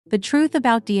the truth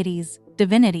about deities,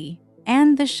 divinity,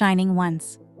 and the shining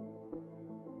ones.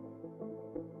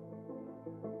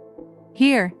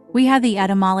 Here, we have the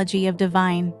etymology of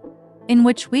divine, in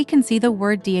which we can see the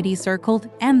word deity circled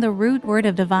and the root word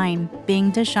of divine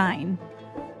being to shine.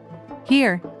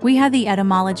 Here, we have the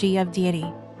etymology of deity,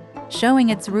 showing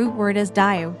its root word as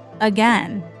daiu,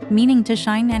 again, meaning to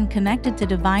shine and connected to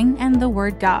divine and the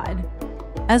word God.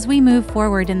 As we move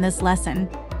forward in this lesson,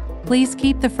 please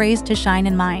keep the phrase to shine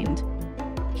in mind.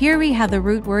 Here we have the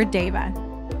root word deva,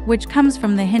 which comes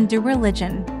from the Hindu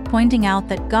religion, pointing out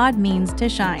that God means to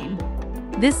shine.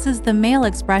 This is the male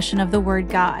expression of the word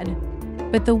God.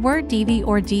 But the word devi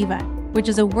or diva, which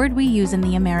is a word we use in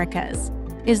the Americas,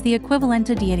 is the equivalent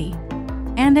to deity.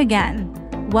 And again,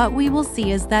 what we will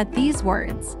see is that these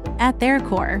words, at their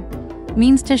core,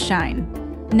 means to shine.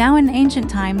 Now in ancient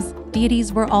times,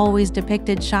 deities were always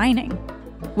depicted shining,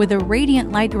 with a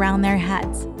radiant light around their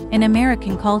heads. In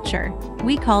American culture,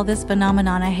 we call this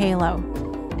phenomenon a halo.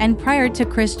 And prior to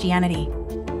Christianity,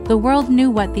 the world knew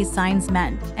what these signs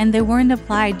meant, and they weren't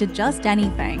applied to just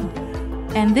anything.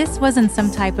 And this wasn't some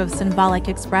type of symbolic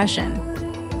expression,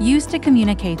 used to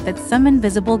communicate that some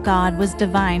invisible God was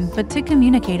divine, but to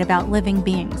communicate about living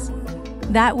beings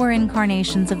that were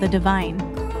incarnations of the divine,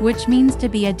 which means to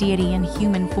be a deity in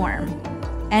human form.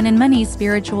 And in many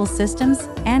spiritual systems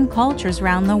and cultures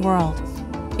around the world,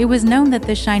 it was known that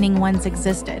the shining ones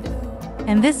existed.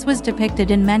 And this was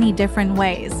depicted in many different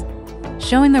ways,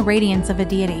 showing the radiance of a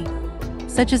deity,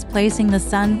 such as placing the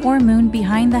sun or moon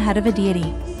behind the head of a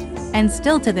deity. And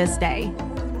still to this day,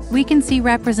 we can see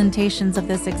representations of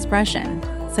this expression,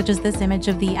 such as this image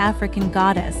of the African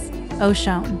goddess,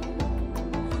 Oshun.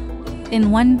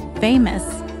 In one famous,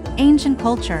 ancient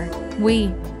culture, we,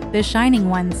 the Shining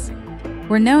Ones,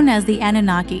 were known as the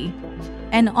Anunnaki.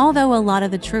 And although a lot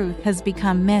of the truth has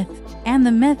become myth, and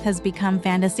the myth has become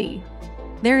fantasy,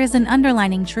 there is an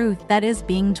underlying truth that is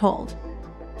being told.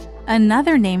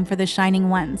 Another name for the Shining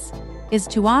Ones is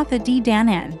Tuatha Dé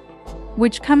Danann,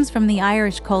 which comes from the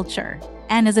Irish culture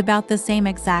and is about the same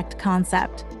exact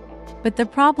concept. But the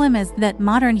problem is that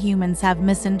modern humans have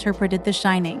misinterpreted the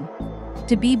shining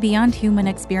to be beyond human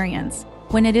experience,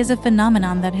 when it is a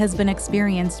phenomenon that has been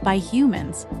experienced by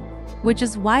humans, which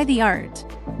is why the art,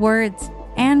 words,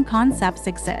 and concepts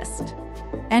exist.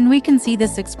 And we can see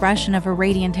this expression of a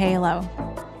radiant halo,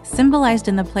 symbolized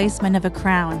in the placement of a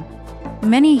crown.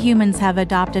 Many humans have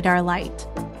adopted our light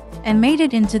and made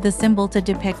it into the symbol to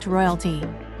depict royalty.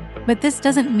 But this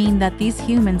doesn't mean that these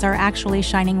humans are actually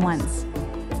shining ones,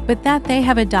 but that they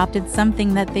have adopted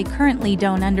something that they currently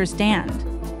don't understand.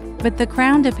 But the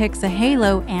crown depicts a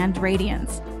halo and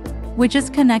radiance, which is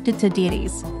connected to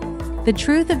deities. The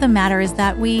truth of the matter is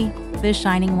that we, the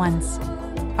Shining Ones,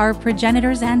 are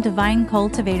progenitors and divine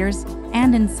cultivators,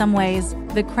 and in some ways,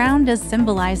 the crown does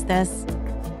symbolize this,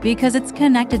 because it's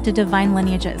connected to divine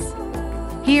lineages.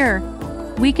 Here,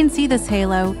 we can see this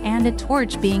halo and a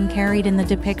torch being carried in the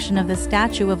depiction of the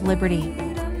Statue of Liberty,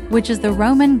 which is the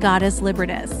Roman goddess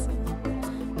Libertas.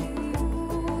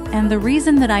 And the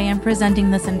reason that I am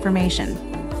presenting this information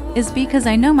is because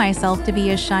I know myself to be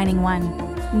a shining one,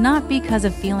 not because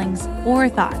of feelings or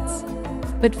thoughts,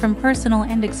 but from personal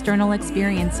and external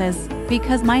experiences,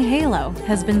 because my halo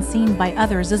has been seen by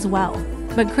others as well.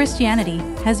 But Christianity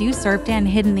has usurped and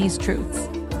hidden these truths.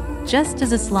 Just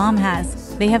as Islam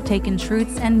has, they have taken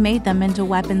truths and made them into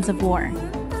weapons of war,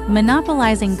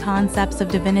 monopolizing concepts of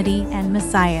divinity and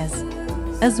messiahs,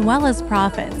 as well as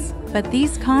prophets. But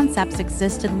these concepts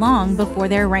existed long before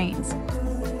their reigns,